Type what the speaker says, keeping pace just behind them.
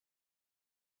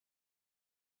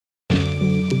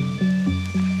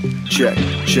check,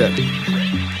 check.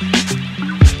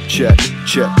 Check,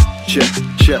 check, check,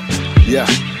 check, yeah.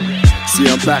 See,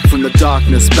 I'm back from the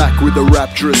darkness, back with a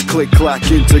rapturous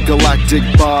click-clack intergalactic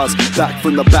bars. Back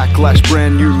from the backlash,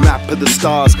 brand new map of the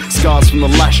stars. Scars from the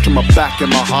lash to my back and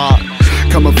my heart.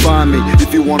 Come and find me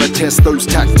if you wanna test those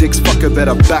tactics. Fuck, I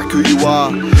better back who you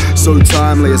are. So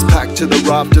timely, it's packed to the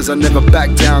rafters. I never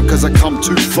back down cause I come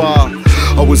too far.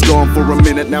 I was gone for a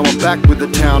minute, now I'm back with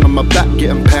the town. On my back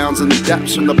getting pounds and the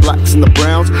daps from the blacks and the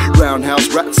browns.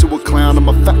 Roundhouse rats who will clown on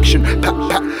my faction. Pat,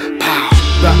 pat, pow.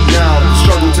 Back now,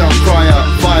 Struggletown, Crier,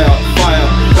 fire, fire.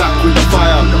 Back with the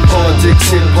fire. Politics,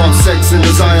 hip-hop, sex and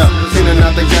desire. In and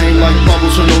out the game like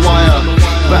bubbles from the wire.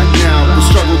 Back now, the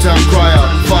Struggletown, Crier,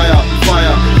 fire,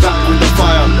 fire. Back with the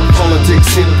fire.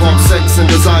 Politics, hip-hop, sex and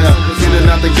desire. In and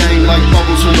out the game like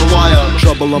bubbles from the wire.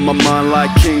 Trouble on my mind like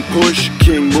King Push,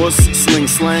 King Mus. Sling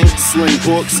slang, sling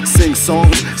books, sing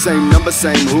songs. Same number,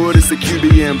 same hood as the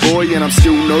Queanbeyan boy, and I'm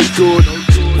still no good.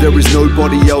 There is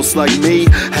nobody else like me,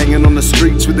 hanging on the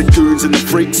streets with the goons and the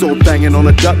freaks, or banging on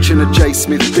a Dutch and a J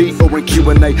Smith beat, or in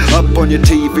Q&A up on your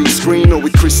TV screen, or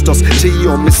with Christos T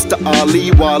or Mr.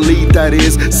 Ali Wali, that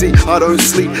is. See, I don't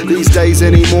sleep these days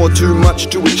anymore, too much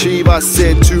to achieve. I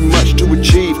said too much to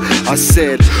achieve. I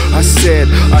said,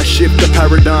 I shift the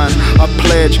paradigm. I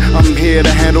pledge, I'm here to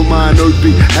handle mine.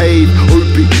 Behave,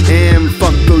 OBM,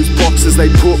 fuck those boxes they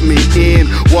put me in.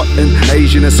 What an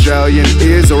Asian Australian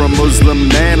is, or a Muslim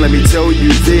man. Let me tell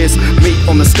you this, me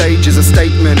on the stage is a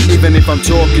statement. Even if I'm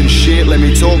talking shit, let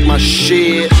me talk my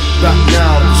shit. Back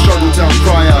now, Struggletown,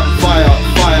 Crier, fire,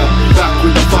 fire. Back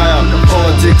with the fire.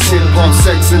 Politics, hip-hop,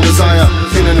 sex and desire.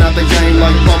 In and out the game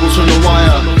like bubbles from the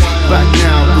wire. Back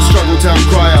now, the Struggletown,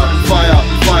 Crier, fire,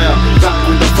 fire. Back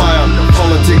with the fire.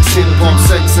 Politics, hip-hop,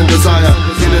 sex and desire.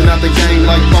 In and out the game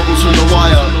like bubbles from the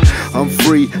wire. I'm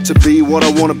free to be what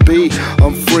I wanna be.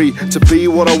 I'm free to be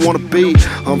what I wanna be.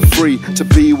 I'm free to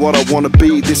be what I wanna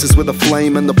be. This is where the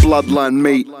flame and the bloodline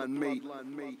meet.